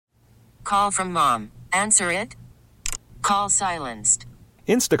Call from mom. Answer it. Call silenced.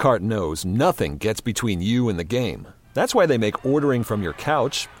 Instacart knows nothing gets between you and the game. That's why they make ordering from your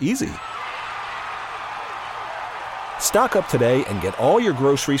couch easy. Stock up today and get all your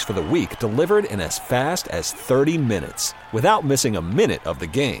groceries for the week delivered in as fast as 30 minutes without missing a minute of the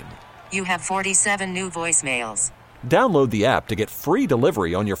game. You have 47 new voicemails. Download the app to get free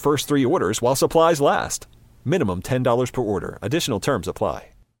delivery on your first 3 orders while supplies last. Minimum $10 per order. Additional terms apply.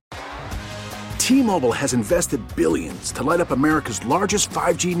 T-Mobile has invested billions to light up America's largest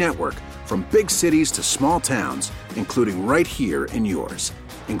 5G network, from big cities to small towns, including right here in yours.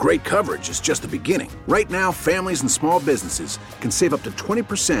 And great coverage is just the beginning. Right now, families and small businesses can save up to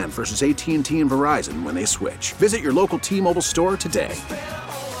 20% versus AT&T and Verizon when they switch. Visit your local T-Mobile store today.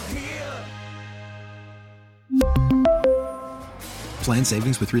 Plan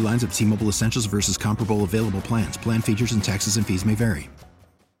savings with 3 lines of T-Mobile Essentials versus comparable available plans. Plan features and taxes and fees may vary.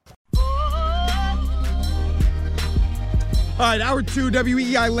 All right, Hour 2,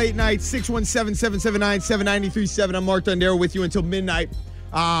 WEEI Late Night, 617-779-7937. I'm Mark Dondero with you until midnight.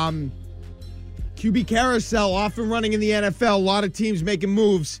 QB carousel off and running in the NFL. A lot of teams making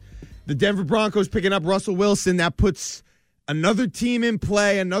moves. The Denver Broncos picking up Russell Wilson. That puts another team in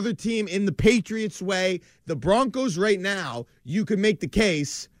play, another team in the Patriots' way. The Broncos right now, you can make the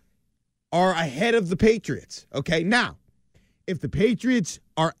case, are ahead of the Patriots. Okay, now, if the Patriots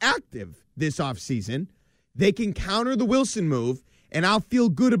are active this offseason, they can counter the Wilson move, and I'll feel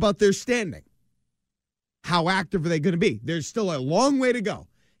good about their standing. How active are they going to be? There's still a long way to go,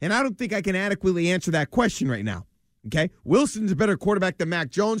 and I don't think I can adequately answer that question right now. Okay? Wilson's a better quarterback than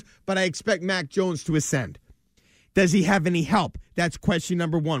Mac Jones, but I expect Mac Jones to ascend. Does he have any help? That's question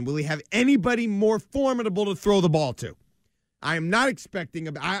number one. Will he have anybody more formidable to throw the ball to? I am not expecting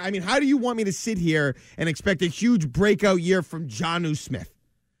 – I mean, how do you want me to sit here and expect a huge breakout year from Jonnu Smith?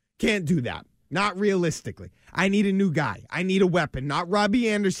 Can't do that. Not realistically. I need a new guy. I need a weapon. Not Robbie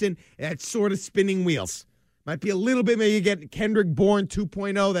Anderson. That's sort of spinning wheels. Might be a little bit, maybe you get Kendrick Bourne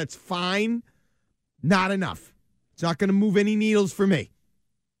 2.0. That's fine. Not enough. It's not going to move any needles for me.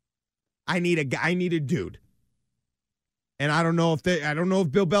 I need a dude. And I don't know if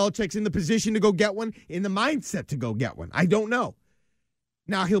Bill Belichick's in the position to go get one, in the mindset to go get one. I don't know.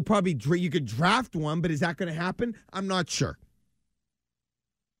 Now, he'll probably, you could draft one, but is that going to happen? I'm not sure.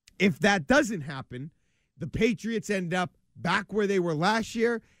 If that doesn't happen, the Patriots end up back where they were last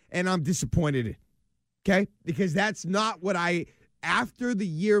year, and I'm disappointed in. Okay? Because that's not what after the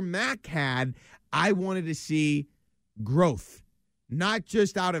year Mac had, I wanted to see growth. Not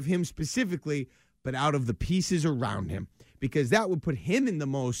just out of him specifically, but out of the pieces around him. Because that would put him in the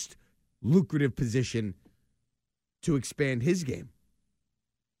most lucrative position to expand his game.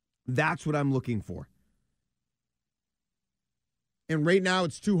 That's what I'm looking for. And right now,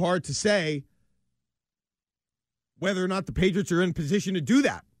 it's too hard to say whether or not the Patriots are in position to do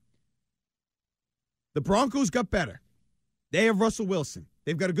that. The Broncos got better. They have Russell Wilson.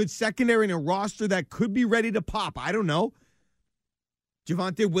 They've got a good secondary and a roster that could be ready to pop. I don't know.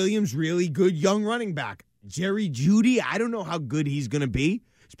 Javonte Williams, really good young running back. Jerry Jeudy, I don't know how good he's going to be.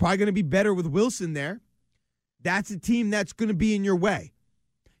 He's probably going to be better with Wilson there. That's a team that's going to be in your way.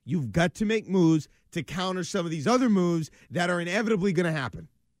 You've got to make moves to counter some of these other moves that are inevitably going to happen.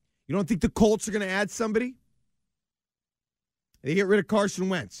 You don't think the Colts are going to add somebody? They get rid of Carson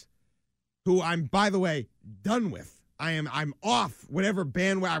Wentz, who I'm, by the way, done with. I'm off whatever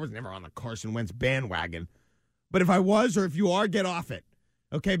bandwagon. I was never on the Carson Wentz bandwagon. But if I was, or if you are, get off it.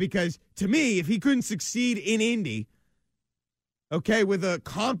 Okay, because to me, if he couldn't succeed in Indy, okay, with a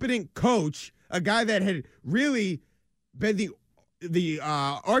competent coach, a guy that had really been the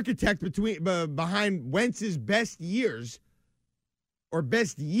architect behind Wentz's best years, or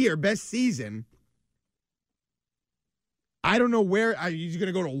best season, I don't know where he's going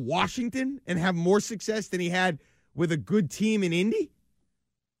to go to Washington and have more success than he had with a good team in Indy.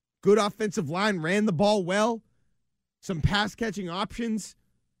 Good offensive line, ran the ball well, some pass catching options,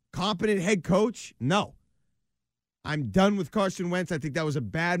 competent head coach. No, I'm done with Carson Wentz. I think that was a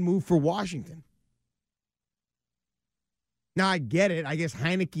bad move for Washington. Now, I get it. I guess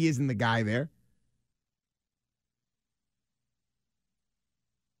Heineke isn't the guy there.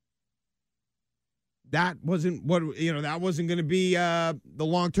 That wasn't that wasn't going to be the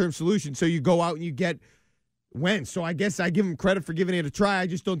long-term solution. So you go out and you get Wentz. So I guess I give him credit for giving it a try. I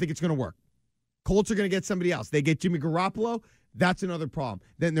just don't think it's going to work. Colts are going to get somebody else. They get Jimmy Garoppolo. That's another problem.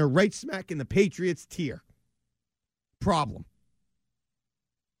 Then they're right smack in the Patriots tier. Problem.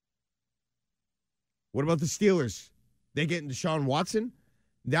 What about the Steelers? They get Deshaun Watson?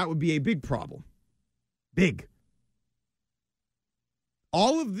 That would be a big problem. Big.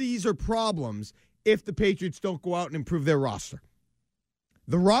 All of these are problems if the Patriots don't go out and improve their roster.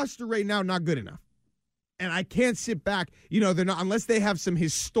 The roster right now, not good enough. And I can't sit back. They're not, unless they have some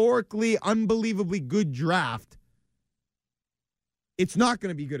historically, unbelievably good draft, it's not going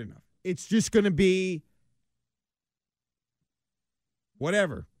to be good enough. It's just going to be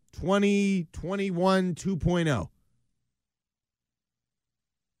whatever, 2021 2.0.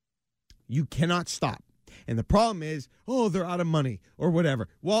 You cannot stop. And the problem is, they're out of money or whatever.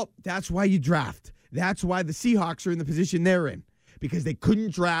 Well, that's why you draft. That's why the Seahawks are in the position they're in, because they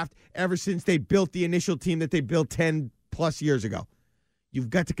couldn't draft ever since they built the initial team that they built 10 plus years ago. You've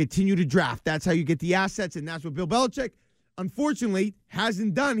got to continue to draft. That's how you get the assets, and that's what Bill Belichick, unfortunately,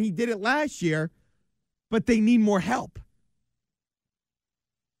 hasn't done. He did it last year, but they need more help.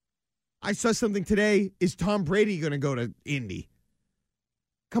 I saw something today. Is Tom Brady going to go to Indy?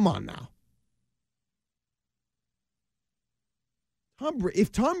 Come on now.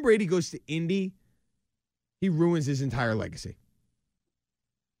 If Tom Brady goes to Indy, he ruins his entire legacy.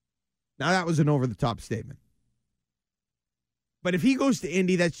 Now, that was an over-the-top statement. But if he goes to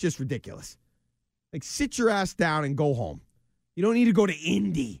Indy, that's just ridiculous. Like, sit your ass down and go home. You don't need to go to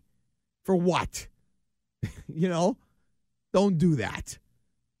Indy. For what? Don't do that.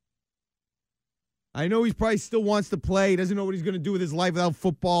 I know he probably still wants to play. He doesn't know what he's going to do with his life without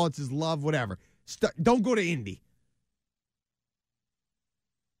football. It's his love, whatever. Don't go to Indy.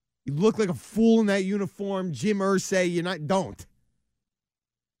 You look like a fool in that uniform. Jim Irsay, don't.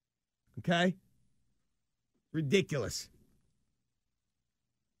 Okay? Ridiculous.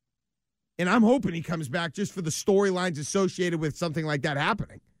 And I'm hoping he comes back just for the storylines associated with something like that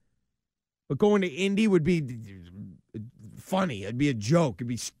happening. But going to Indy would be funny. It'd be a joke. It'd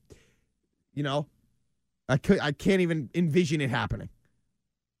be, I can't even envision it happening.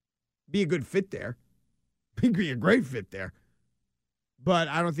 Be a good fit there. Be a great fit there. But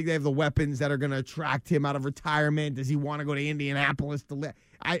I don't think they have the weapons that are going to attract him out of retirement. Does he want to go to Indianapolis to live?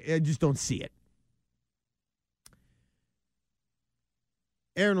 I just don't see it.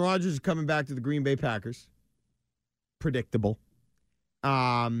 Aaron Rodgers is coming back to the Green Bay Packers. Predictable.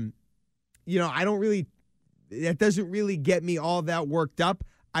 I don't really, that doesn't really get me all that worked up.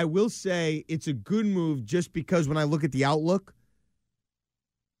 I will say it's a good move just because when I look at the outlook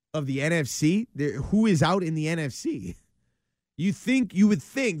of the NFC, who is out in the NFC? You would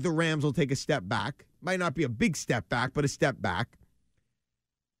think the Rams will take a step back. Might not be a big step back, but a step back.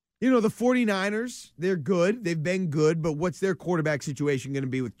 The 49ers, they're good. They've been good, but what's their quarterback situation going to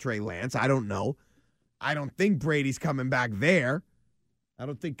be with Trey Lance? I don't know. I don't think Brady's coming back there. I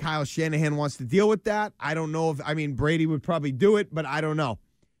don't think Kyle Shanahan wants to deal with that. I don't know Brady would probably do it, but I don't know.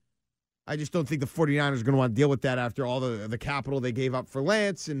 I just don't think the 49ers are going to want to deal with that after all the capital they gave up for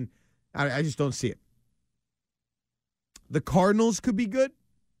Lance, and I just don't see it. The Cardinals could be good,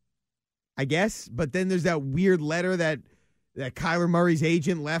 I guess, but then there's that weird letter that Kyler Murray's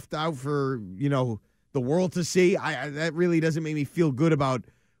agent left out for, the world to see. That really doesn't make me feel good about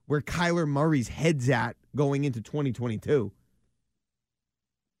where Kyler Murray's head's at going into 2022.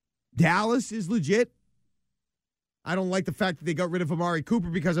 Dallas is legit. I don't like the fact that they got rid of Amari Cooper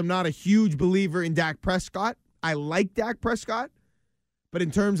because I'm not a huge believer in Dak Prescott. I like Dak Prescott. But in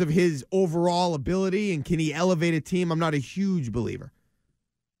terms of his overall ability and can he elevate a team, I'm not a huge believer.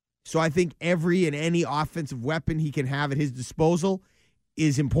 So I think every and any offensive weapon he can have at his disposal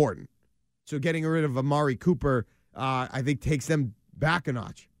is important. So getting rid of Amari Cooper, I think, takes them back a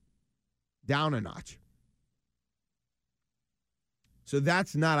notch, down a notch. So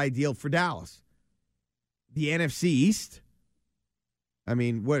that's not ideal for Dallas. The NFC East,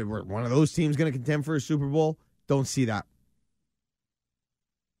 we're one of those teams going to contend for a Super Bowl? Don't see that.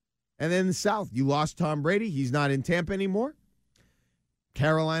 And then the South, you lost Tom Brady. He's not in Tampa anymore.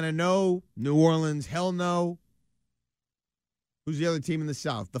 Carolina, no. New Orleans, hell no. Who's the other team in the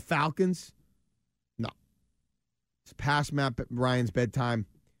South? The Falcons? No. It's past Matt Ryan's bedtime.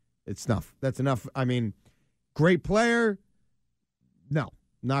 It's enough. That's enough. Great player. No.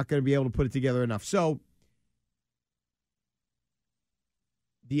 Not going to be able to put it together enough. So,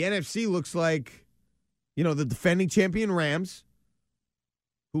 the NFC looks like, the defending champion Rams,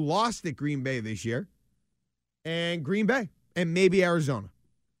 who lost at Green Bay this year, and Green Bay, and maybe Arizona.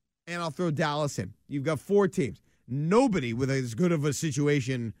 And I'll throw Dallas in. You've got 4 teams. Nobody with as good of a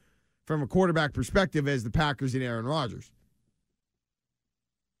situation from a quarterback perspective as the Packers and Aaron Rodgers.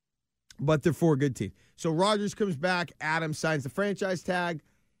 But they're 4 good teams. So Rodgers comes back. Adams signs the franchise tag.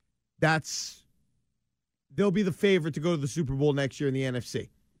 They'll be the favorite to go to the Super Bowl next year in the NFC.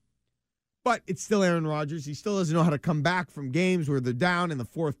 But it's still Aaron Rodgers. He still doesn't know how to come back from games where they're down in the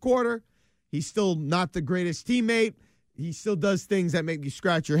fourth quarter. He's still not the greatest teammate. He still does things that make you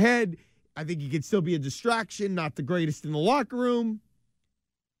scratch your head. I think he could still be a distraction, not the greatest in the locker room.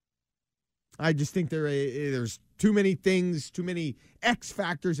 I just think there's too many things, too many X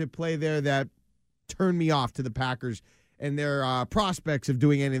factors at play there that turn me off to the Packers and their prospects of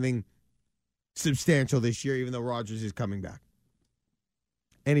doing anything substantial this year, even though Rodgers is coming back.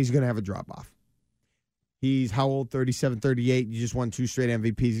 And he's going to have a drop-off. He's how old? 37, 38. You just won 2 straight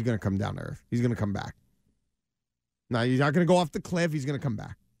MVPs. He's going to come down to earth. He's going to come back. Now, he's not going to go off the cliff. He's going to come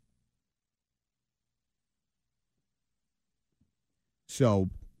back. So,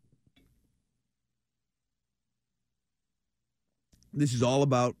 this is all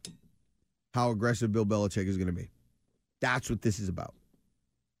about how aggressive Bill Belichick is going to be. That's what this is about.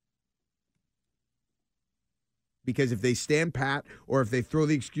 Because if they stand pat or if they throw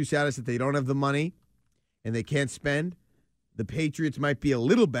the excuse at us that they don't have the money and they can't spend, the Patriots might be a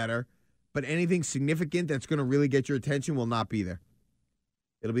little better, but anything significant that's going to really get your attention will not be there.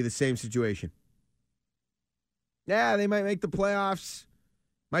 It'll be the same situation. Yeah, they might make the playoffs,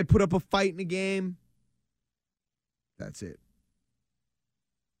 might put up a fight in a game. That's it.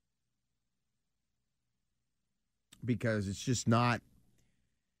 Because it's just not,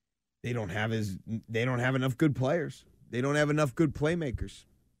 they don't have enough good players. They don't have enough good playmakers.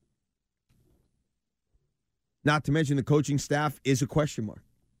 Not to mention the coaching staff is a question mark.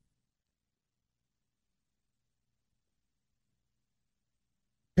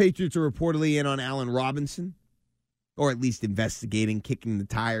 Patriots are reportedly in on Allen Robinson, or at least investigating, kicking the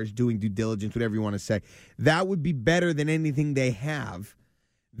tires, doing due diligence, whatever you want to say. That would be better than anything they have.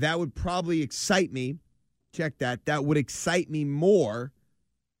 That would probably excite me. Check that. That would excite me more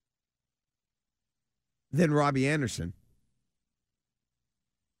than Robbie Anderson.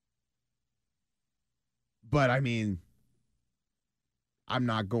 But, I mean, I'm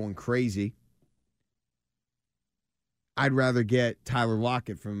not going crazy. I'd rather get Tyler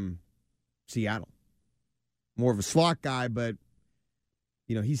Lockett from Seattle. More of a slot guy, but,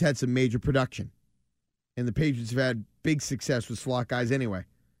 you know, he's had some major production. And the Patriots have had big success with slot guys anyway.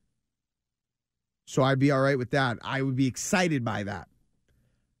 So I'd be all right with that. I would be excited by that.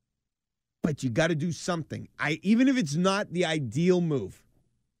 But you got to do something. Even if it's not the ideal move,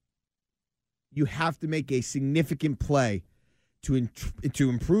 you have to make a significant play to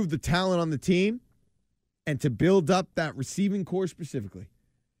improve the talent on the team and to build up that receiving core specifically.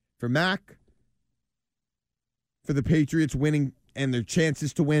 For Mac, for the Patriots winning and their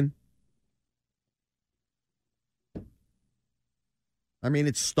chances to win. I mean,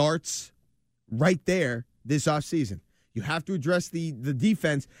 it starts right there this offseason. You have to address the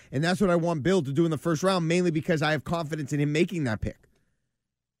defense, and that's what I want Bill to do in the first round, mainly because I have confidence in him making that pick.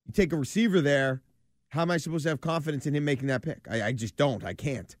 You take a receiver there, how am I supposed to have confidence in him making that pick? I just don't. I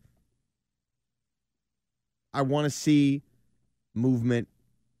can't. I want to see movement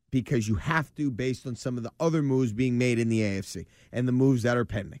because you have to based on some of the other moves being made in the AFC and the moves that are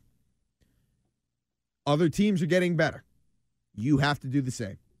pending. Other teams are getting better. You have to do the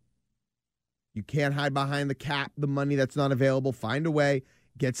same. You can't hide behind the cap, the money that's not available. Find a way,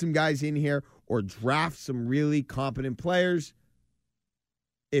 get some guys in here, or draft some really competent players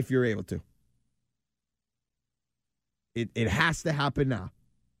if you're able to. It has to happen now.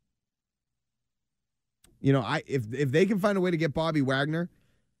 You know, if they can find a way to get Bobby Wagner,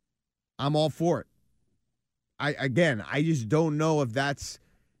 I'm all for it. I just don't know if that's.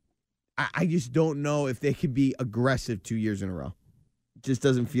 I just don't know if they can be aggressive 2 years in a row. It just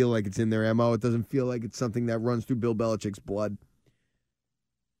doesn't feel like it's in their MO. It doesn't feel like it's something that runs through Bill Belichick's blood.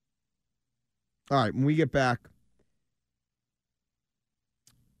 All right, when we get back,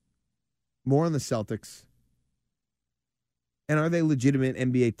 more on the Celtics. And are they legitimate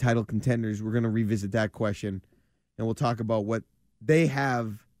NBA title contenders? We're going to revisit that question, and we'll talk about what they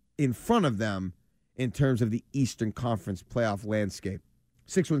have in front of them in terms of the Eastern Conference playoff landscape.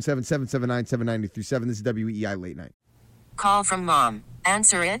 617-779-7937. This is WEEI Late Night. Call from mom.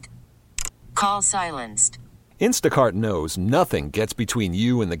 Answer it. Call silenced. Instacart knows nothing gets between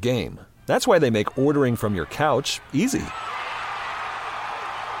you and the game. That's why they make ordering from your couch easy.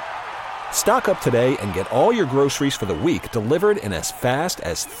 Stock up today and get all your groceries for the week delivered in as fast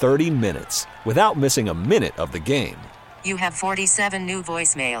as 30 minutes without missing a minute of the game. You have 47 new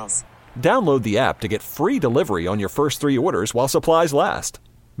voicemails. Download the app to get free delivery on your first 3 orders while supplies last.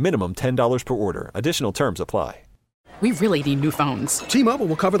 Minimum $10 per order. Additional terms apply. We really need new phones. T-Mobile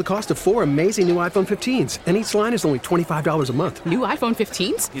will cover the cost of 4 amazing new iPhone 15s, and each line is only $25 a month. New iPhone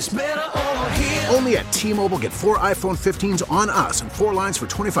 15s? It's better over here. Only at T-Mobile, get 4 iPhone 15s on us and 4 lines for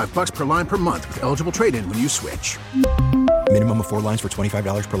 $25 per line per month with eligible trade-in when you switch. Minimum of 4 lines for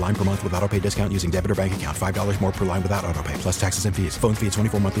 $25 per line per month with autopay discount using debit or bank account. $5 more per line without autopay, plus taxes and fees. Phone fee at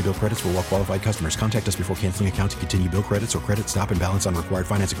 24 monthly bill credits for well qualified customers. Contact us before canceling account to continue bill credits or credit stop and balance on required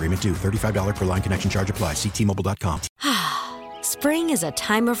finance agreement due. $35 per line connection charge applies. See T-Mobile.com. Spring is a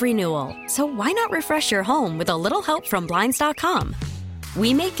time of renewal, so why not refresh your home with a little help from Blinds.com?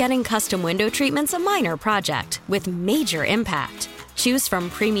 We make getting custom window treatments a minor project with major impact. Choose from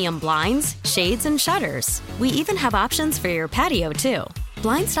premium blinds, shades, and shutters. We even have options for your patio, too.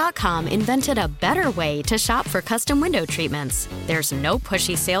 Blinds.com invented a better way to shop for custom window treatments. There's no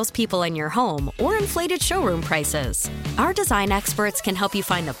pushy salespeople in your home or inflated showroom prices. Our design experts can help you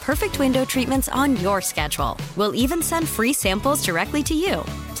find the perfect window treatments on your schedule. We'll even send free samples directly to you.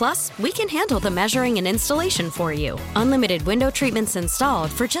 Plus, we can handle the measuring and installation for you. Unlimited window treatments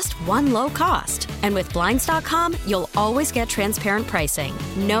installed for just one low cost. And with Blinds.com, you'll always get transparent pricing.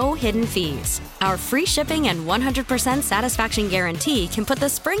 No hidden fees. Our free shipping and 100% satisfaction guarantee can put the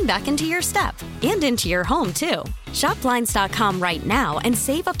spring back into your step and into your home, too. Shop Blinds.com right now and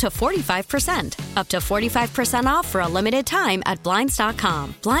save up to 45%. Up to 45% off for a limited time at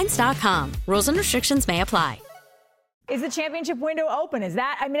Blinds.com. Blinds.com. Rules and restrictions may apply. Is the championship window open? Is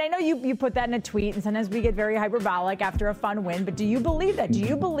that, I mean, I know you put that in a tweet, and sometimes we get very hyperbolic after a fun win, but do you believe that? Do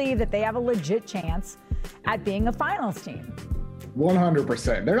you believe that they have a legit chance at being a finals team?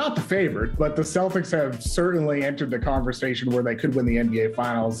 100%. They're not the favorite, but the Celtics have certainly entered the conversation where they could win the NBA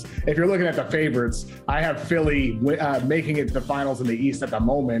Finals. If you're looking at the favorites, I have Philly making it to the finals in the East at the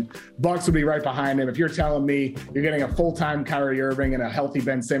moment. Bucks would be right behind him. If you're telling me you're getting a full-time Kyrie Irving and a healthy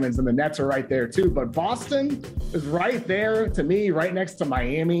Ben Simmons, and the Nets are right there too. But Boston is right there to me, right next to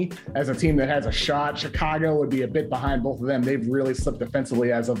Miami as a team that has a shot. Chicago would be a bit behind both of them. They've really slipped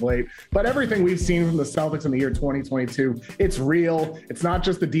defensively as of late. But everything we've seen from the Celtics in the year 2022, it's real. It's not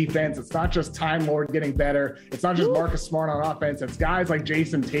just the defense. It's not just Time Lord getting better. It's not just Marcus Smart on offense. It's guys like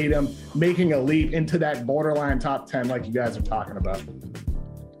Jason Tatum making a leap into that borderline top 10 like you guys are talking about.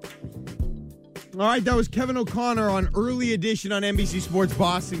 All right, that was Kevin O'Connor on Early Edition on NBC Sports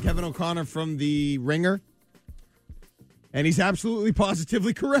Boston. Kevin O'Connor from The Ringer. And he's absolutely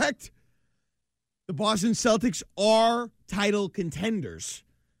positively correct. The Boston Celtics are title contenders.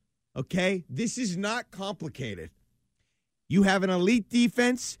 Okay? This is not complicated. You have an elite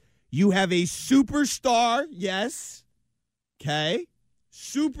defense. You have a superstar, yes. Okay.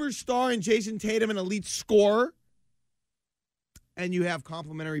 Superstar in Jason Tatum, an elite scorer. And you have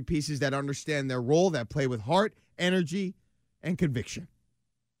complementary pieces that understand their role, that play with heart, energy, and conviction.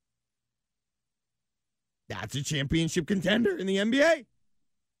 That's a championship contender in the NBA.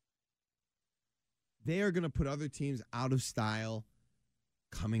 They are going to put other teams out of style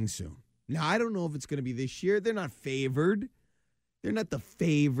coming soon. Now, I don't know if it's going to be this year. They're not favored. They're not the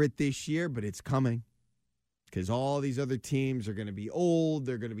favorite this year, but it's coming because all these other teams are going to be old.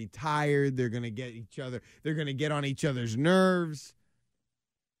 They're going to be tired. They're going to get each other. They're going to get on each other's nerves.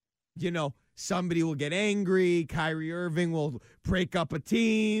 You know, somebody will get angry. Kyrie Irving will break up a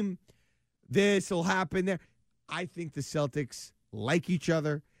team. This will happen there. I think the Celtics like each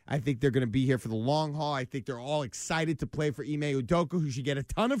other. I think they're going to be here for the long haul. I think they're all excited to play for Ime Udoka, who should get a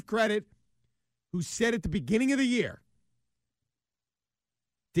ton of credit, who said at the beginning of the year,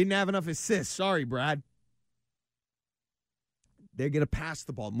 didn't have enough assists. Sorry, Brad. They're going to pass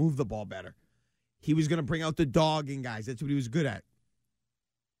the ball, move the ball better. He was going to bring out the dog in guys. That's what he was good at.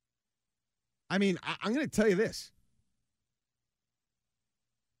 I mean, I'm going to tell you this.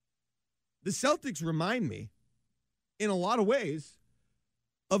 The Celtics remind me, in a lot of ways,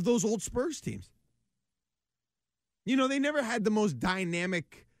 of those old Spurs teams. You know, they never had the most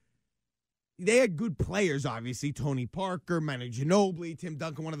dynamic. They had good players, obviously. Tony Parker, Manu Ginobili, Tim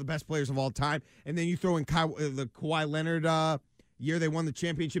Duncan, one of the best players of all time. And then you throw in the Kawhi Leonard year they won the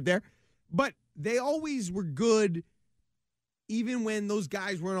championship there. But they always were good, even when those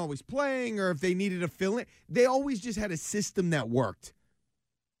guys weren't always playing or if they needed a fill-in. They always just had a system that worked,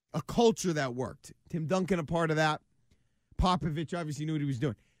 a culture that worked. Tim Duncan, a part of that. Popovich obviously knew what he was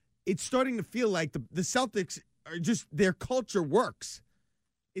doing. It's starting to feel like the Celtics are just, their culture works.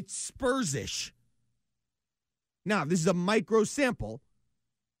 It's Spurs-ish. Now, this is a micro sample,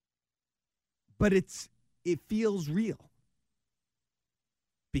 but it feels real.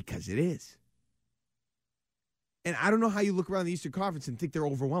 Because it is. And I don't know how you look around the Eastern Conference and think they're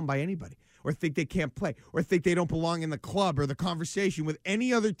overwhelmed by anybody, or think they can't play, or think they don't belong in the club or the conversation with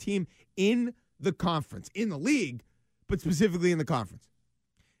any other team in the conference, in the league, but specifically in the conference.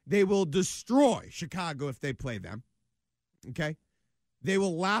 They will destroy Chicago if they play them. Okay? They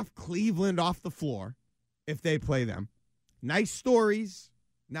will laugh Cleveland off the floor if they play them. Nice stories.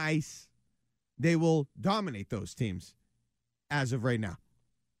 Nice. They will dominate those teams as of right now.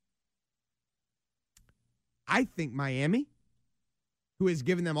 I think Miami, who has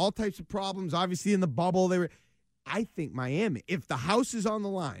given them all types of problems, obviously in the bubble, I think Miami, if the house is on the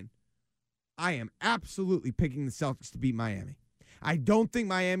line, I am absolutely picking the Celtics to beat Miami. I don't think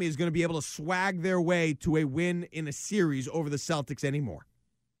Miami is going to be able to swag their way to a win in a series over the Celtics anymore.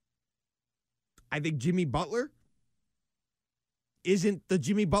 I think Jimmy Butler isn't the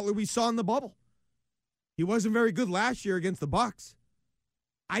Jimmy Butler we saw in the bubble. He wasn't very good last year against the Bucks.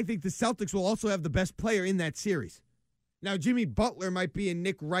 I think the Celtics will also have the best player in that series. Now, Jimmy Butler might be in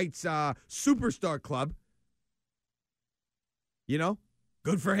Nick Wright's superstar club. You know,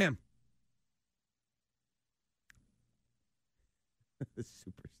 good for him. The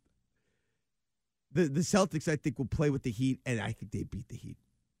superstar. The Celtics, I think, will play with the Heat, and I think they beat the Heat.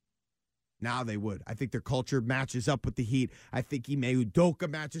 Now they would. I think their culture matches up with the Heat. I think Ime Udoka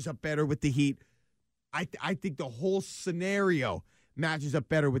matches up better with the Heat. I think the whole scenario matches up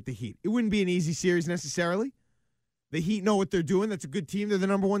better with the Heat. It wouldn't be an easy series necessarily. The Heat know what they're doing. That's a good team. They're the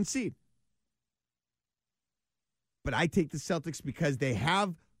number one seed. But I take the Celtics because they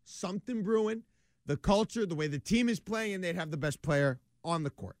have something brewing. The culture, the way the team is playing, and they'd have the best player on the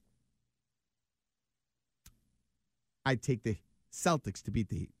court. I'd take the Celtics to beat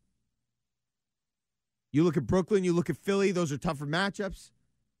the Heat. You look at Brooklyn, you look at Philly, those are tougher matchups.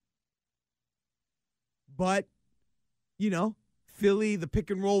 But, you know, Philly, the pick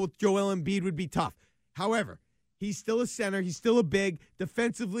and roll with Joel Embiid would be tough. However, he's still a center. He's still a big.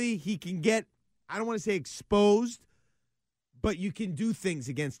 Defensively, he can get, I don't want to say exposed, but you can do things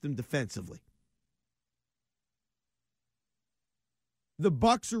against him defensively. The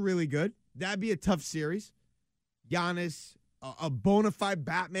Bucks are really good. That'd be a tough series. Giannis, a bona fide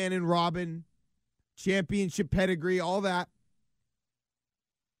Batman and Robin, championship pedigree, all that.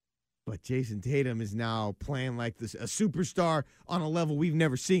 But Jason Tatum is now playing like this, a superstar on a level we've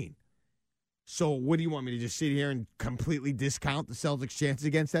never seen. So what do you want me to just sit here and completely discount the Celtics' chances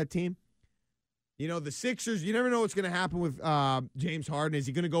against that team? You know, the Sixers, you never know what's going to happen with James Harden. Is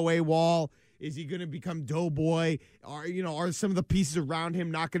he going to go AWOL? Is he going to become doughboy? Are some of the pieces around him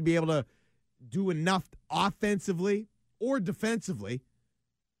not going to be able to do enough offensively or defensively?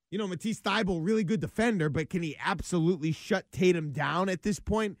 You know, Matisse Thybulle, really good defender, but can he absolutely shut Tatum down at this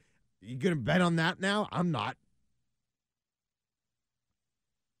point? You going to bet on that now? I'm not.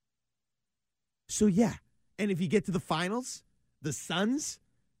 So, yeah. And if you get to the finals, the Suns,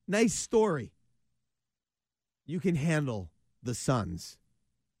 nice story. You can handle the Suns.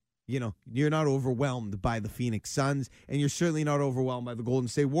 You know, you're not overwhelmed by the Phoenix Suns, and you're certainly not overwhelmed by the Golden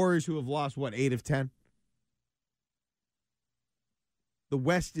State Warriors, who have lost, 8 of 10? The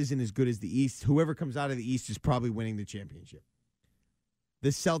West isn't as good as the East. Whoever comes out of the East is probably winning the championship. The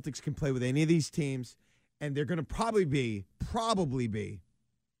Celtics can play with any of these teams, and they're going to probably be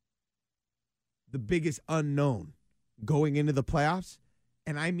the biggest unknown going into the playoffs,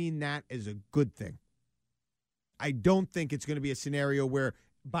 and I mean that as a good thing. I don't think it's going to be a scenario where,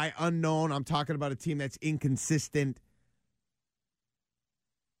 by unknown, I'm talking about a team that's inconsistent,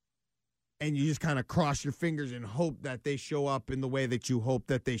 and you just kind of cross your fingers and hope that they show up in the way that you hope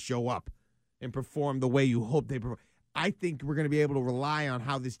that they show up and perform the way you hope they perform. I think we're going to be able to rely on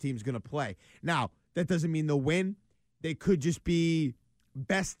how this team's going to play. Now, that doesn't mean they'll win. They could just be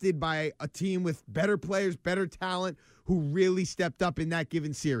bested by a team with better players, better talent, who really stepped up in that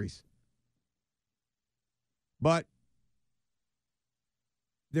given series. But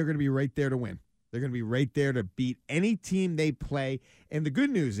they're going to be right there to win. They're going to be right there to beat any team they play. And the good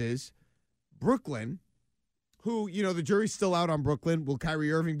news is, Brooklyn, who, you know, the jury's still out on Brooklyn. Will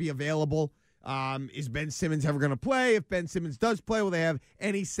Kyrie Irving be available? Is Ben Simmons ever going to play? If Ben Simmons does play, will they have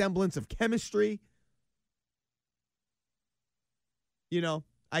any semblance of chemistry? You know,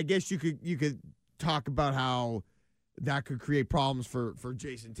 I guess you could talk about how that could create problems for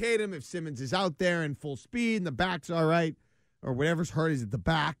Jason Tatum if Simmons is out there in full speed and the back's all right, or whatever's hurt, is it the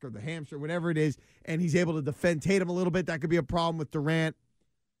back or the hamstring, whatever it is, and he's able to defend Tatum a little bit. That could be a problem with Durant.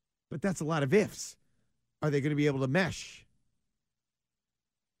 But that's a lot of ifs. Are they going to be able to mesh?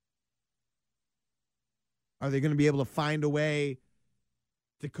 Are they going to be able to find a way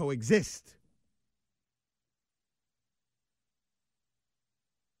to coexist?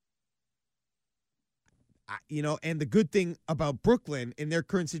 You know, and the good thing about Brooklyn in their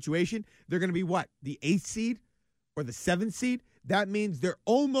current situation, they're going to be what? The 8th seed or the 7th seed? That means they're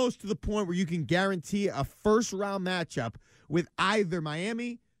almost to the point where you can guarantee a first-round matchup with either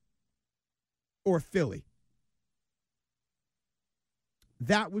Miami or Philly.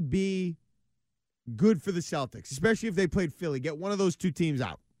 That would be good for the Celtics, especially if they played Philly. Get one of those two teams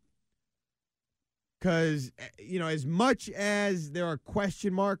out. Because, as much as there are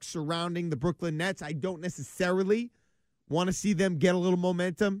question marks surrounding the Brooklyn Nets, I don't necessarily want to see them get a little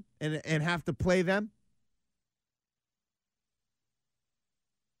momentum and have to play them.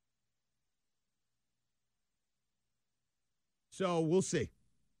 So we'll see.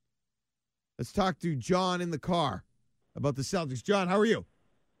 Let's talk to John in the car about the Celtics. John, how are you?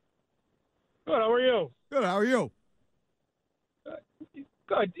 Good, how are you? Good, how are you?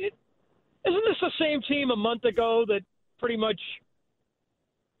 Good. Isn't this the same team a month ago that pretty much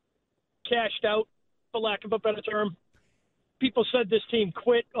cashed out, for lack of a better term? People said this team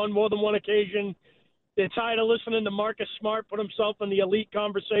quit on more than one occasion. They're tired of listening to Marcus Smart put himself in the elite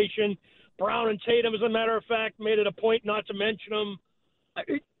conversation. Brown and Tatum, as a matter of fact, made it a point not to mention them.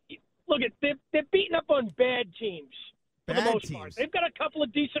 Look, they're beating up on bad teams for the most part. They've got a couple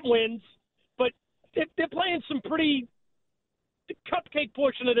of decent wins, but they're playing some pretty cupcake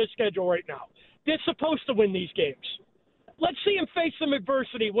portion of their schedule right now. They're supposed to win these games. Let's see them face some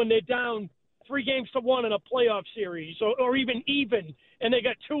adversity when they're down 3-1 in a playoff series, or even, and they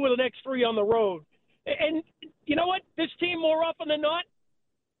got 2 of the next 3 on the road. And you know what? This team, more often than not,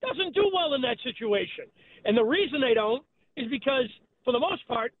 doesn't do well in that situation. And the reason they don't is because, for the most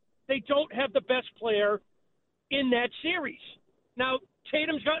part, they don't have the best player in that series. Now,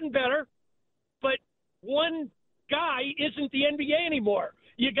 Tatum's gotten better, but one guy isn't the NBA anymore.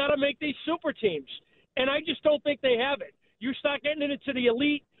 You got to make these super teams. And I just don't think they have it. You start getting into the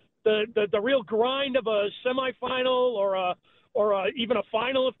elite, the real grind of a semifinal or even a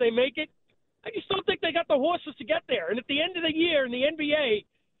final if they make it. I just don't think they got the horses to get there. And at the end of the year in the NBA,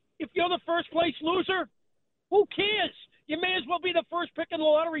 if you're the first place loser, who cares? You may as well be the first pick in the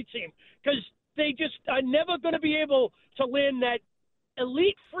lottery team, because they just are never going to be able to land that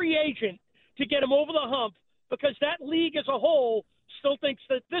elite free agent to get them over the hump, because that league as a whole still thinks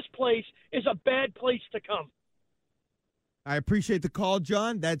that this place is a bad place to come. I appreciate the call,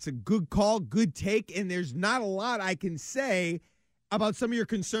 John. That's a good call, good take, and there's not a lot I can say about some of your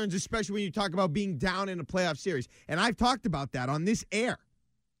concerns, especially when you talk about being down in a playoff series. And I've talked about that on this air.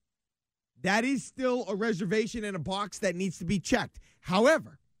 That is still a reservation and a box that needs to be checked.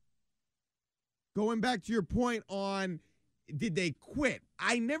 However, going back to your point on did they quit,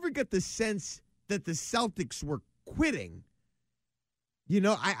 I never got the sense that the Celtics were quitting.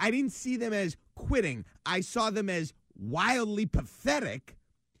 I didn't see them as quitting. I saw them as wildly pathetic.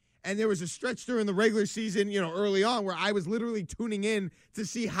 And there was a stretch during the regular season, early on, where I was literally tuning in to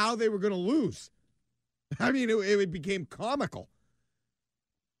see how they were going to lose. I mean, it became comical.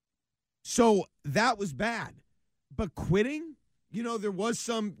 So that was bad. But quitting, there was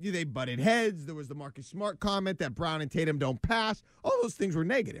some, they butted heads. There was the Marcus Smart comment that Brown and Tatum don't pass. All those things were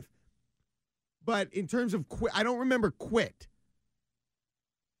negative. But in terms of quit, I don't remember quit.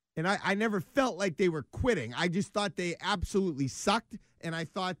 And I never felt like they were quitting. I just thought they absolutely sucked. And I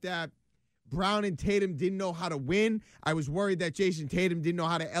thought that Brown and Tatum didn't know how to win. I was worried that Jason Tatum didn't know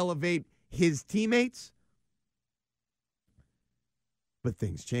how to elevate his teammates. But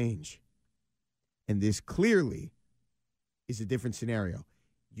things change. And this clearly is a different scenario.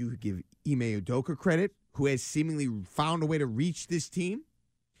 You give Ime Udoka credit, who has seemingly found a way to reach this team.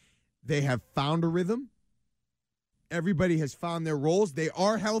 They have found a rhythm. Everybody has found their roles. They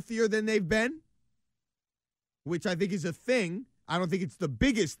are healthier than they've been, which I think is a thing. I don't think it's the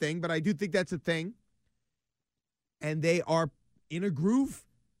biggest thing, but I do think that's a thing. And they are in a groove.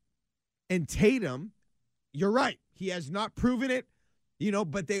 And Tatum, you're right. He has not proven it,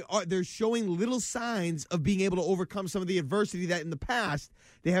 but they're showing little signs of being able to overcome some of the adversity that in the past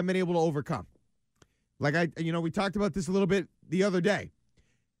they haven't been able to overcome. Like we talked about this a little bit the other day.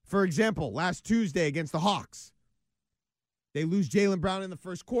 For example, last Tuesday against the Hawks, they lose Jaylen Brown in the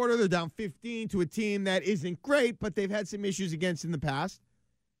first quarter. They're down 15 to a team that isn't great, but they've had some issues against in the past.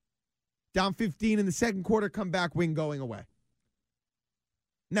 Down 15 in the second quarter, comeback win going away.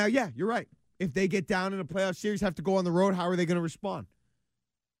 Now, yeah, you're right. If they get down in a playoff series, have to go on the road, how are they going to respond?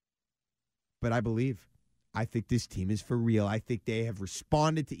 But I think this team is for real. I think they have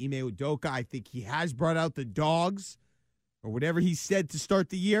responded to Ime Udoka. I think he has brought out the dogs, or whatever he said to start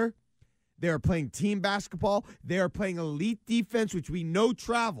the year. They are playing team basketball. They are playing elite defense, which we know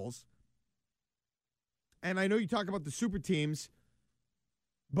travels. And I know you talk about the super teams,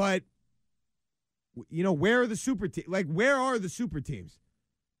 but, where are the super teams? Like, where are the super teams?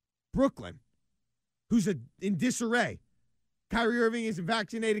 Brooklyn, who's in disarray. Kyrie Irving isn't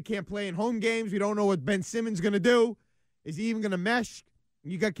vaccinated, can't play in home games. We don't know what Ben Simmons is going to do. Is he even going to mesh?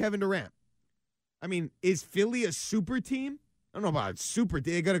 You got Kevin Durant. I mean, is Philly a super team? I don't know about super.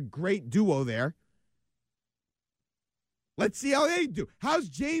 They got a great duo there. Let's see how they do. How's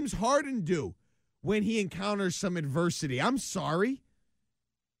James Harden do when he encounters some adversity. I'm sorry.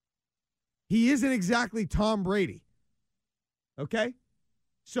 He isn't exactly Tom Brady. Okay?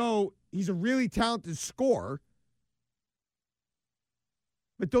 So he's a really talented scorer.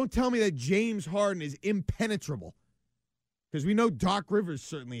 But don't tell me that James Harden is impenetrable. Because we know Doc Rivers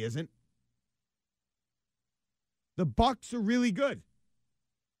certainly isn't. The Bucks are really good.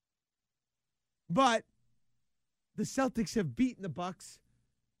 But the Celtics have beaten the Bucks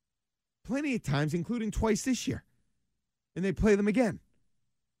plenty of times, including twice this year. And they play them again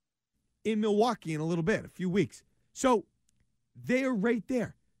in Milwaukee in a few weeks. So they are right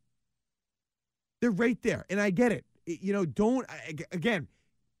there. They're right there. And I get it. Again,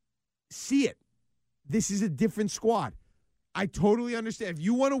 see it. This is a different squad. I totally understand. If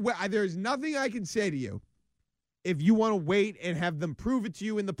you want to wait, there's nothing I can say to you. If you want to wait and have them prove it to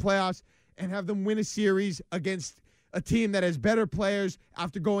you in the playoffs and have them win a series against a team that has better players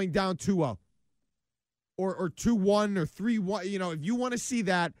after going down 2-0 or 2-1 or 3-1, if you want to see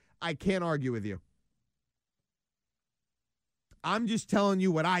that, I can't argue with you. I'm just telling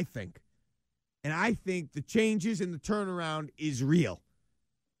you what I think. And I think the changes and the turnaround is real.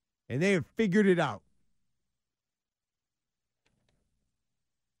 And they have figured it out.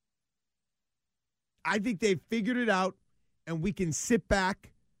 I think they've figured it out, and we can sit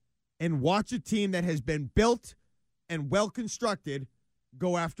back and watch a team that has been built and well-constructed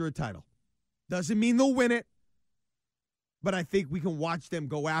go after a title. Doesn't mean they'll win it, but I think we can watch them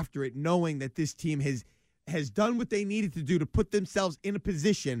go after it knowing that this team has done what they needed to do to put themselves in a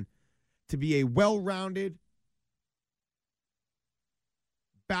position to be a well-rounded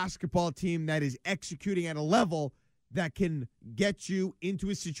basketball team that is executing at a level that can get you into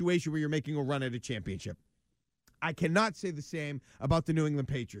a situation where you're making a run at a championship. I cannot say the same about the New England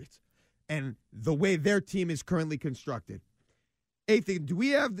Patriots and the way their team is currently constructed. Ethan,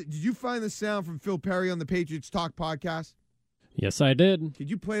 did you find the sound from Phil Perry on the Patriots Talk podcast? Yes, I did. Could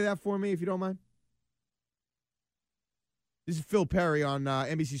you play that for me if you don't mind? This is Phil Perry on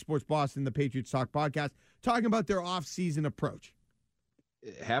NBC Sports Boston, the Patriots Talk podcast, talking about their offseason approach.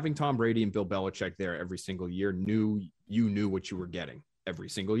 Having Tom Brady and Bill Belichick there every single year you knew what you were getting every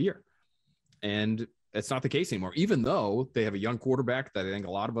single year. And it's not the case anymore, even though they have a young quarterback that I think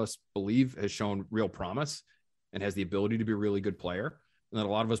a lot of us believe has shown real promise and has the ability to be a really good player. And that a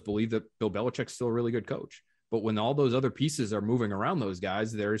lot of us believe that Bill Belichick's still a really good coach. But when all those other pieces are moving around those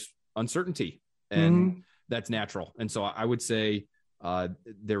guys, there's uncertainty, and that's natural. And so I would say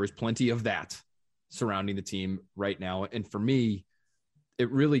there is plenty of that surrounding the team right now. And for me, it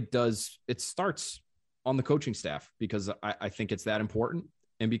really does. It starts on the coaching staff because I think it's that important.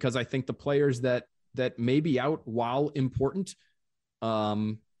 And because I think the players that may be out, while important,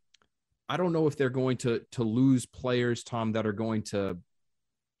 I don't know if they're going to lose players, Tom, that are going to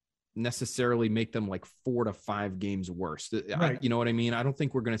necessarily make them like 4 to 5 games worse. Right. You know what I mean? I don't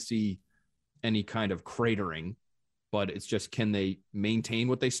think we're going to see any kind of cratering, but it's just, can they maintain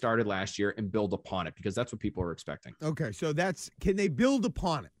what they started last year and build upon it? Because that's what people are expecting. Okay, so can they build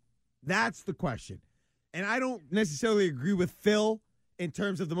upon it? That's the question. And I don't necessarily agree with Phil in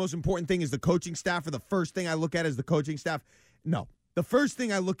terms of the most important thing is the coaching staff, or the first thing I look at is the coaching staff. No, the first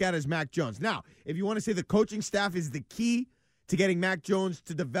thing I look at is Mac Jones. Now, if you want to say the coaching staff is the key to getting Mac Jones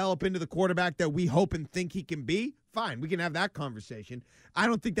to develop into the quarterback that we hope and think he can be, fine, we can have that conversation. I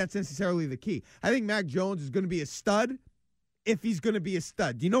don't think that's necessarily the key. I think Mac Jones is going to be a stud if he's going to be a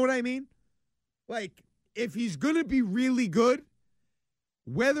stud. Do you know what I mean? Like, if he's going to be really good,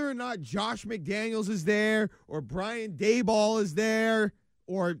 whether or not Josh McDaniels is there or Brian Daboll is there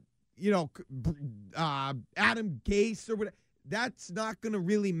or, Adam Gase or whatever, that's not going to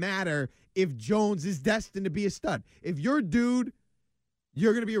really matter if Jones is destined to be a stud. If you're a dude,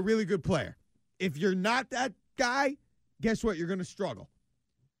 you're going to be a really good player. If you're not that guy, guess what? You're going to struggle.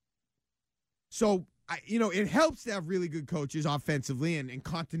 So, it helps to have really good coaches offensively and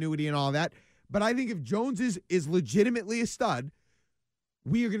continuity and all that. But I think if Jones is legitimately a stud,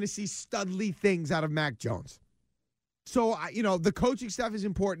 we are going to see studly things out of Mac Jones. So, the coaching staff is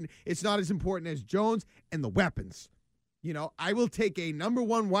important. It's not as important as Jones and the weapons. I will take a number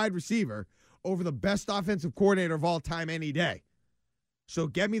 1 wide receiver over the best offensive coordinator of all time any day. So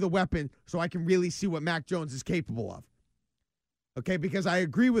get me the weapon so I can really see what Mac Jones is capable of. Okay, because I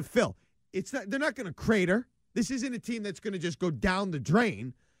agree with Phil. They're not going to crater. This isn't a team that's going to just go down the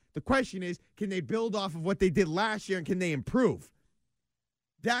drain. The question is, can they build off of what they did last year and can they improve?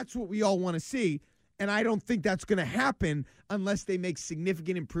 That's what we all want to see. And I don't think that's going to happen unless they make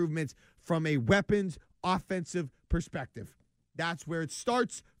significant improvements from a weapons offensive perspective. That's where it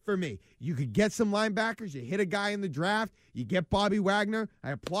starts for me. You could get some linebackers. You hit a guy in the draft. You get Bobby Wagner.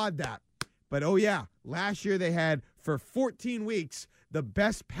 I applaud that. But, oh, yeah, last year they had, for 14 weeks, the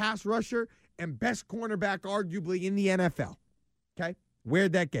best pass rusher and best cornerback arguably in the NFL. Okay?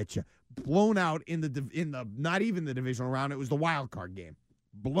 Where'd that get you? Blown out in the not even the divisional round. It was the wild card game.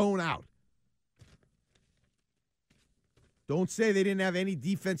 Blown out. Don't say they didn't have any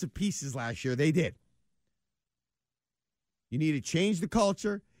defensive pieces last year. They did. You need to change the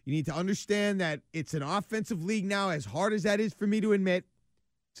culture. You need to understand that it's an offensive league now, as hard as that is for me to admit.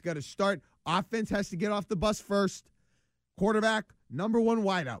 It's got to start. Offense has to get off the bus first. Quarterback, number one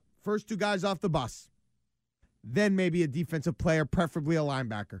wideout. First two guys off the bus. Then maybe a defensive player, preferably a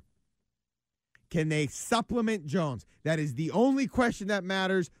linebacker. Can they supplement Jones? That is the only question that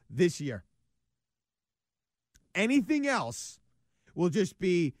matters this year. Anything else will just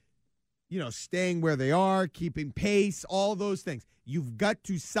be, staying where they are, keeping pace, all those things. You've got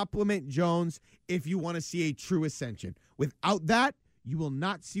to supplement Jones if you want to see a true ascension. Without that, you will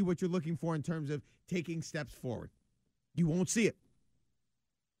not see what you're looking for in terms of taking steps forward. You won't see it.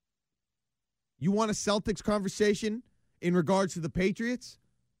 You want a Celtics conversation in regards to the Patriots?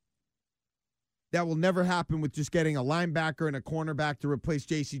 That will never happen with just getting a linebacker and a cornerback to replace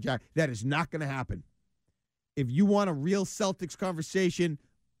J.C. Jack. That is not going to happen. If you want a real Celtics conversation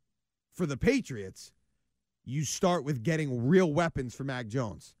for the Patriots, you start with getting real weapons for Mac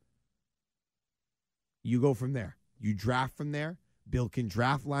Jones. You go from there. You draft from there. Bill can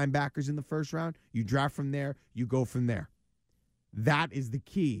draft linebackers in the first round. You draft from there. You go from there. That is the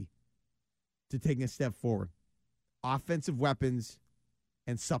key to taking a step forward. Offensive weapons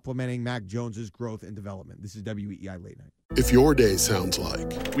and supplementing Mac Jones's growth and development. This is WEEI Late Night. If your day sounds like,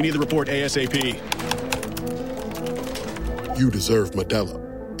 we need the report ASAP, you deserve Modelo.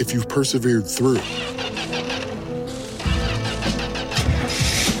 If you've persevered through,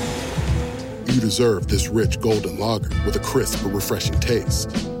 you deserve this rich golden lager with a crisp but refreshing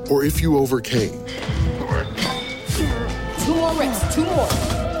taste. Or if you overcame, 2 more reps, 2 more.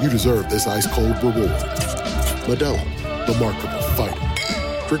 You deserve this ice-cold reward. Modelo, the Remarkable Fighter.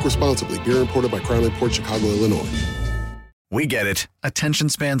 Drink responsibly. Beer imported by Crown Imports, Chicago, Illinois. We get it. Attention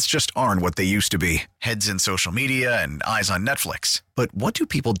spans just aren't what they used to be. Heads in social media and eyes on Netflix. But what do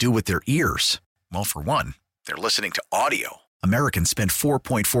people do with their ears? Well, for one, they're listening to audio. Americans spend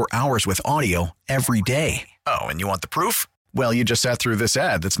 4.4 hours with audio every day. Oh, and you want the proof? Well, you just sat through this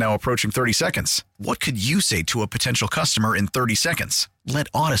ad that's now approaching 30 seconds. What could you say to a potential customer in 30 seconds? Let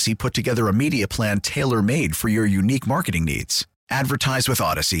Odyssey put together a media plan tailor-made for your unique marketing needs. Advertise with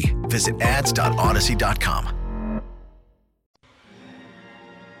Odyssey. Visit ads.odyssey.com.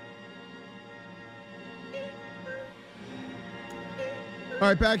 All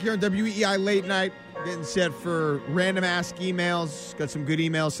right, back here on WEEI Late Night, getting set for random ask emails. Got some good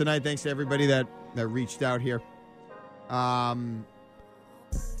emails tonight. Thanks to everybody that reached out here.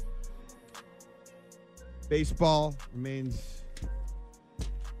 Baseball remains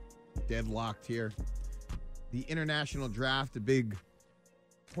deadlocked here. The international draft, a big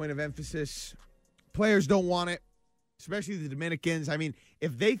point of emphasis. Players don't want it, especially the Dominicans. I mean,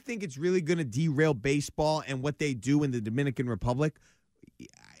 if they think it's really going to derail baseball and what they do in the Dominican Republic,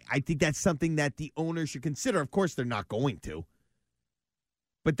 I think that's something that the owners should consider. Of course, they're not going to.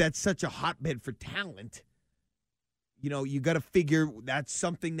 But that's such a hotbed for talent. You got to figure that's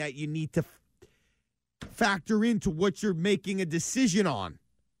something that you need to factor into what you're making a decision on.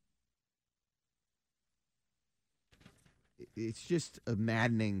 It's just a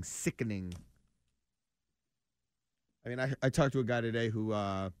maddening, sickening. I mean, I talked to a guy today who,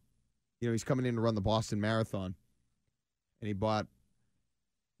 he's coming in to run the Boston Marathon, and he bought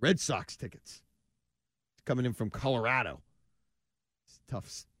Red Sox tickets. He's coming in from Colorado. It's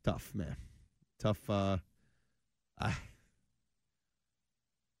tough, man. Tough. I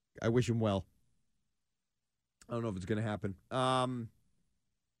wish him well. I don't know if it's going to happen. All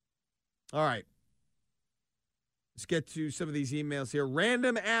right. Let's get to some of these emails here.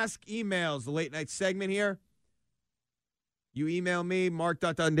 Random Ask Emails, the late night segment here. You email me,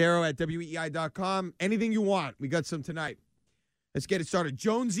 mark.dondero@weei.com. Anything you want. We got some tonight. Let's get it started.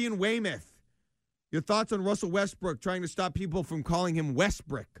 Jonesy and Weymouth. Your thoughts on Russell Westbrook trying to stop people from calling him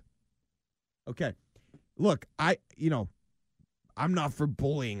Westbrick? Okay. Look, I'm not for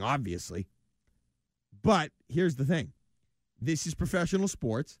bullying, obviously. But here's the thing. This is professional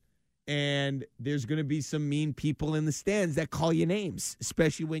sports, and there's going to be some mean people in the stands that call you names,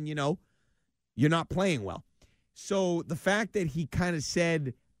 especially when, you're not playing well. So the fact that he kind of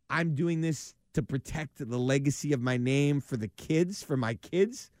said, I'm doing this to protect the legacy of my name for my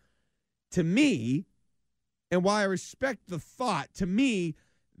kids, to me, and while I respect the thought, to me,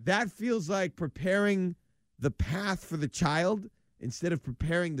 that feels like preparing the path for the child instead of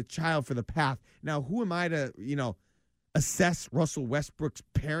preparing the child for the path. Now, who am I to, assess Russell Westbrook's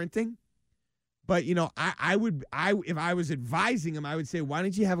parenting? But, if I was advising him, I would say, why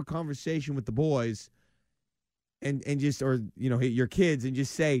don't you have a conversation with the boys and just, or, your kids, and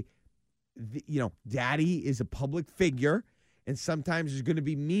just say, daddy is a public figure, and sometimes there's going to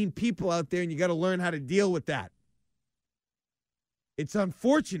be mean people out there, and you got to learn how to deal with that. It's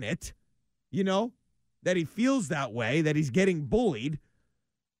unfortunate, that he feels that way, that he's getting bullied.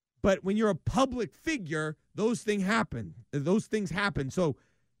 But when you're a public figure, those things happen. So,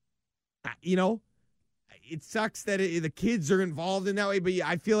 it sucks that the kids are involved in that way. But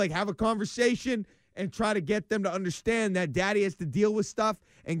I feel like have a conversation and try to get them to understand that daddy has to deal with stuff.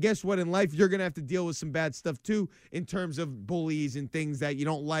 And guess what? In life, you're going to have to deal with some bad stuff, too, in terms of bullies and things that you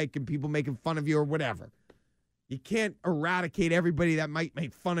don't like and people making fun of you or whatever. You can't eradicate everybody that might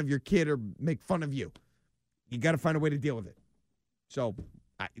make fun of your kid or make fun of you. You got to find a way to deal with it. So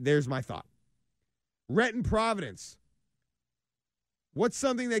there's my thought. Rhett in Providence. What's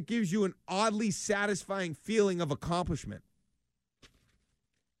something that gives you an oddly satisfying feeling of accomplishment?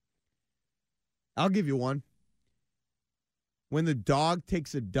 I'll give you one. When the dog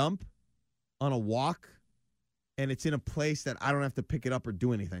takes a dump on a walk and it's in a place that I don't have to pick it up or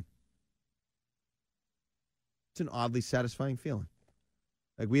do anything. It's an oddly satisfying feeling.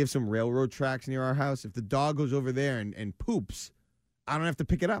 Like we have some railroad tracks near our house. If the dog goes over there and poops, I don't have to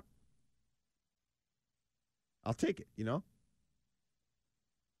pick it up. I'll take it,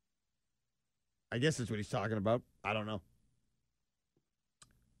 I guess that's what he's talking about. I don't know.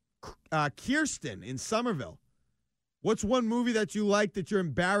 Kirsten in Somerville. What's one movie that you like that you're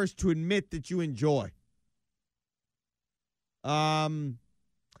embarrassed to admit that you enjoy? You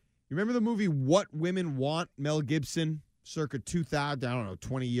remember the movie What Women Want? Mel Gibson, circa 2000,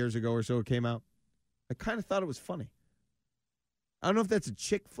 20 years ago or so it came out. I kind of thought it was funny. I don't know if that's a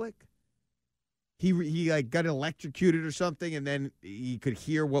chick flick. He got electrocuted or something, and then he could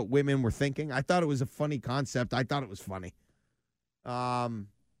hear what women were thinking. I thought it was a funny concept. I thought it was funny. Another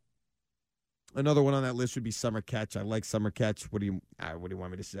one on that list would be Summer Catch. I like Summer Catch. What do you want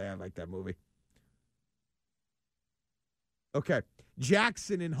me to say? I like that movie. Okay.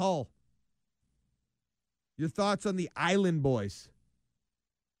 Jackson in Hull. Your thoughts on the Island Boys?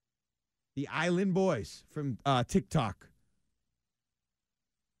 The Island Boys from TikTok.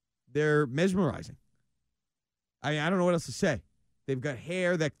 They're mesmerizing. I don't know what else to say. They've got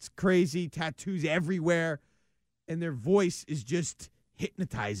hair that's crazy, tattoos everywhere, and their voice is just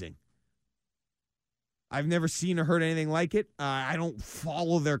hypnotizing. I've never seen or heard anything like it. I don't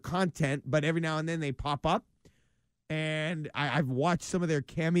follow their content, but every now and then they pop up. And I've watched some of their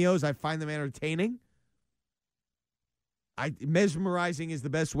cameos. I find them entertaining. Mesmerizing is the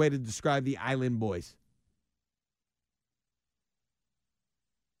best way to describe the Island Boys.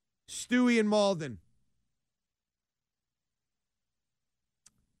 Stewie and Malden.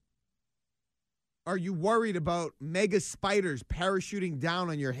 Are you worried about mega spiders parachuting down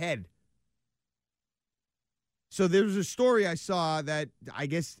on your head? So there was a story I saw that I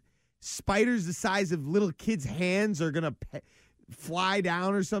guess spiders the size of little kids' hands are going to fly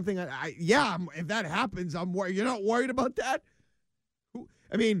down or something. If that happens, I'm worried. You're not worried about that?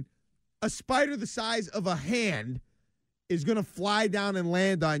 I mean, a spider the size of a hand is going to fly down and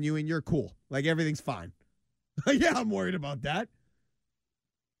land on you, and you're cool. Like, everything's fine. Yeah, I'm worried about that.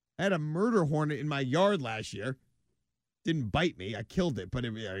 I had a murder hornet in my yard last year. Didn't bite me. I killed it, but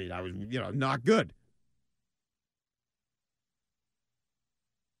I was, not good.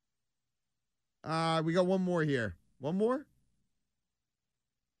 We got one more here. One more?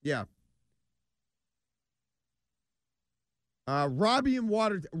 Yeah. Robbie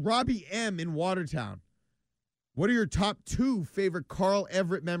M. in Watertown. What are your top 2 favorite Carl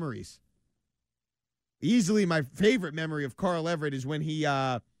Everett memories? Easily my favorite memory of Carl Everett is when he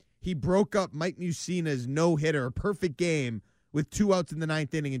broke up Mike Mussina's no-hitter, a perfect game, with 2 outs in the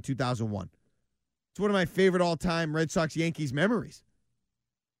 9th inning in 2001. It's one of my favorite all-time Red Sox-Yankees memories.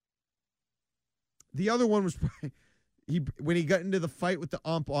 The other one was when he got into the fight with the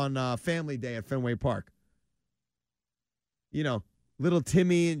ump on Family Day at Fenway Park. Little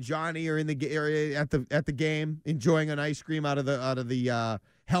Timmy and Johnny are in the area at the game, enjoying an ice cream out of the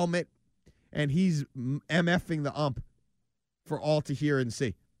helmet, and he's MFing the ump for all to hear and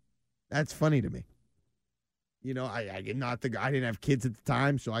see. That's funny to me. I didn't have kids at the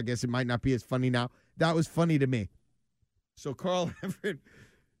time, so I guess it might not be as funny now. That was funny to me. So Carl Everett.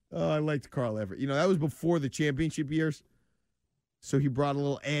 Oh, I liked Carl Everett. That was before the championship years. So he brought a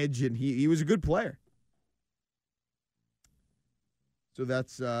little edge, and he was a good player. So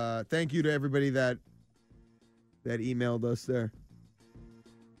that's thank you to everybody that emailed us there.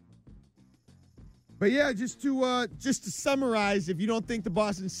 But yeah, just to summarize, if you don't think the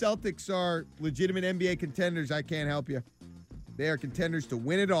Boston Celtics are legitimate NBA contenders, I can't help you. They are contenders to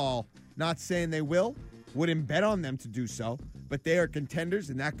win it all. Not saying they will. Wouldn't bet on them to do so. But they are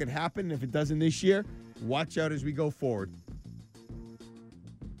contenders, and that could happen. If it doesn't this year, watch out as we go forward.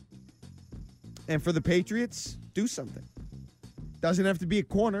 And for the Patriots, do something. Doesn't have to be a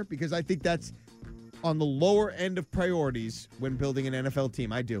corner, because I think that's on the lower end of priorities when building an NFL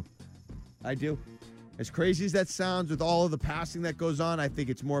team. I do. As crazy as that sounds with all of the passing that goes on, I think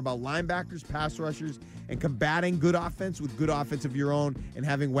it's more about linebackers, pass rushers, and combating good offense with good offense of your own and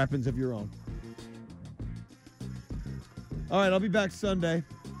having weapons of your own. All right, I'll be back Sunday.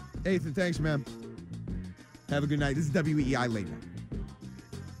 Ethan, thanks, man. Have a good night. This is WEEI Late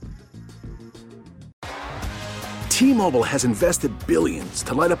Night. T-Mobile has invested billions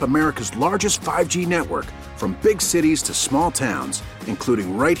to light up America's largest 5G network, from big cities to small towns,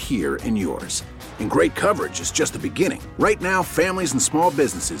 including right here in yours. And great coverage is just the beginning. Right now, families and small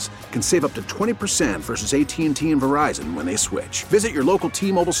businesses can save up to 20% versus AT&T and Verizon when they switch. Visit your local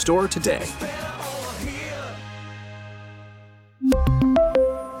T-Mobile store today.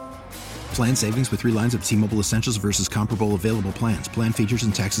 Plan savings with 3 lines of T-Mobile Essentials versus comparable available plans. Plan features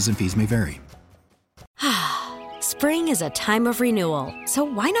and taxes and fees may vary. Spring is a time of renewal, so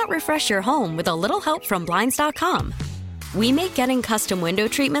why not refresh your home with a little help from Blinds.com? We make getting custom window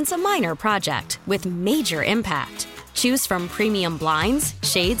treatments a minor project with major impact. Choose from premium blinds,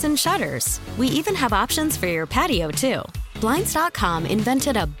 shades, and shutters. We even have options for your patio, too. Blinds.com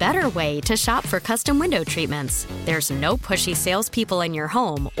invented a better way to shop for custom window treatments. There's no pushy salespeople in your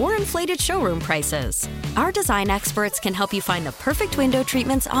home or inflated showroom prices. Our design experts can help you find the perfect window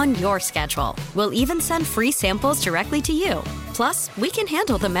treatments on your schedule. We'll even send free samples directly to you. Plus, we can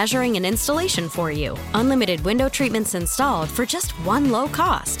handle the measuring and installation for you. Unlimited window treatments installed for just one low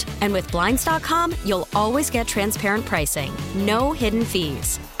cost. And with Blinds.com, you'll always get transparent pricing. No hidden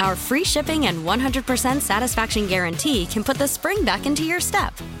fees. Our free shipping and 100% satisfaction guarantee can put the spring back into your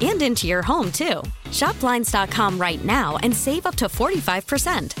step and into your home, too. Shop Blinds.com right now and save up to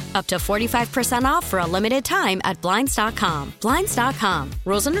 45%. Up to 45% off for a limited time at Blinds.com. Blinds.com.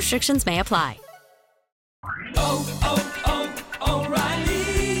 Rules and restrictions may apply.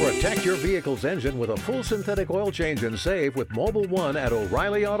 O'Reilly. Protect your vehicle's engine with a full synthetic oil change and save with Mobil 1 at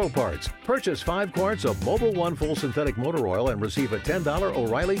O'Reilly Auto Parts. Purchase 5 quarts of Mobil 1 full synthetic motor oil and receive a $10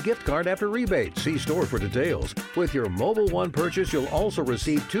 O'Reilly gift card after rebate. See store for details. With your Mobil 1 purchase, you'll also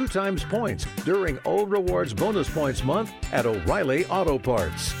receive 2 times points during O Rewards Bonus Points Month at O'Reilly Auto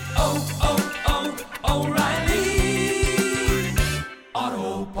Parts. O'Reilly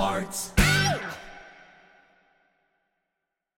Auto Parts.